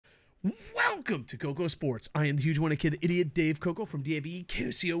Welcome to KocoSports. I am the huge one kid, idiot Dave Koco from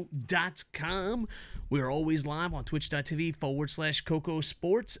DAVKOCO.com. We are always live on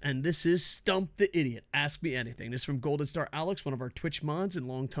twitch.tv/KocoSports, and this is Stump the Idiot. Ask me anything. This is from Golden Star Alex, one of our Twitch mods and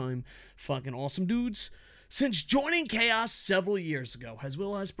longtime fucking awesome dudes. Since joining Chaos several years ago, has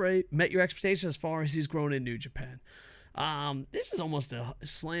Will Ospreay met your expectations as far as he's grown in New Japan? This is almost a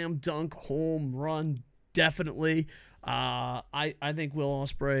slam dunk home run, definitely. I think Will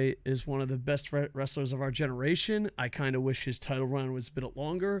Ospreay is one of the best wrestlers of our generation. I kind of wish his title run was a bit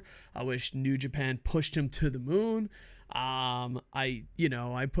longer. I wish New Japan pushed him to the moon. I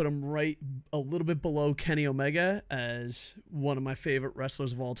put him right a little bit below Kenny Omega as one of my favorite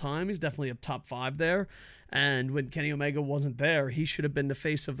wrestlers of all time. He's definitely a top 5 there. And when Kenny Omega wasn't there, he should have been the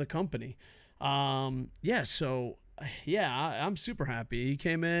face of the company. I'm super happy. He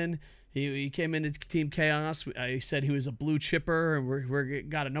came in. He came into Team Chaos. I said he was a blue chipper, and we're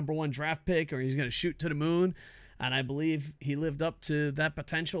got a #1 draft pick, or he's going to shoot to the moon. And I believe he lived up to that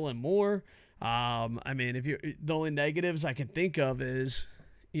potential and more. The only negatives I can think of is,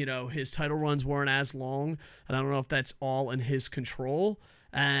 his title runs weren't as long, and I don't know if that's all in his control.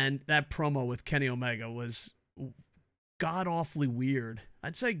 And that promo with Kenny Omega was god-awfully weird.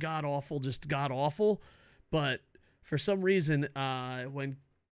 I'd say god-awful, just god-awful. But for some reason, when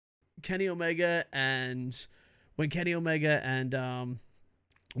Kenny Omega and Will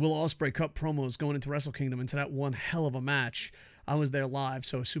Ospreay cut promos going into Wrestle Kingdom into that one hell of a match, I was there live,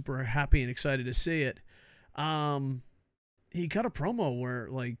 so super happy and excited to see it. He cut a promo where,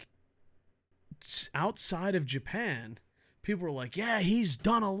 like, outside of Japan, people were like, yeah, he's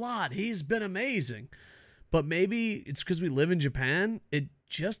done a lot, he's been amazing. But maybe it's because we live in Japan, it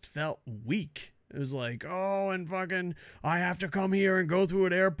just felt weak. It was like, I have to come here and go through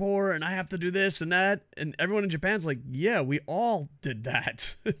an airport, and I have to do this and that. And everyone in Japan's like, yeah, we all did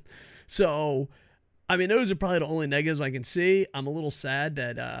that. So, those are probably the only negatives I can see. I'm a little sad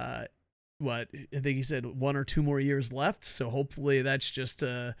that, I think he said 1 or 2 more years left. So hopefully that's just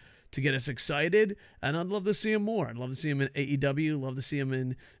to get us excited. And I'd love to see him more. I'd love to see him in AEW, love to see him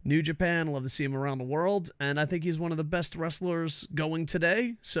in New Japan, love to see him around the world. And I think he's one of the best wrestlers going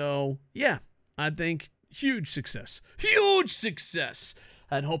today. So, yeah. I think huge success,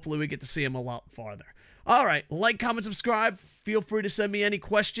 and hopefully we get to see him a lot farther. All right, like, comment, subscribe. Feel free to send me any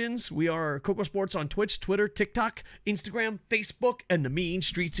questions. We are KocoSports on Twitch, Twitter, TikTok, Instagram, Facebook, and the mean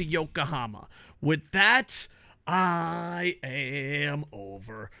streets of Yokohama. With that, I am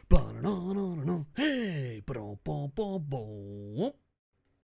over. Hey, ba-dum, bum, bum, bum.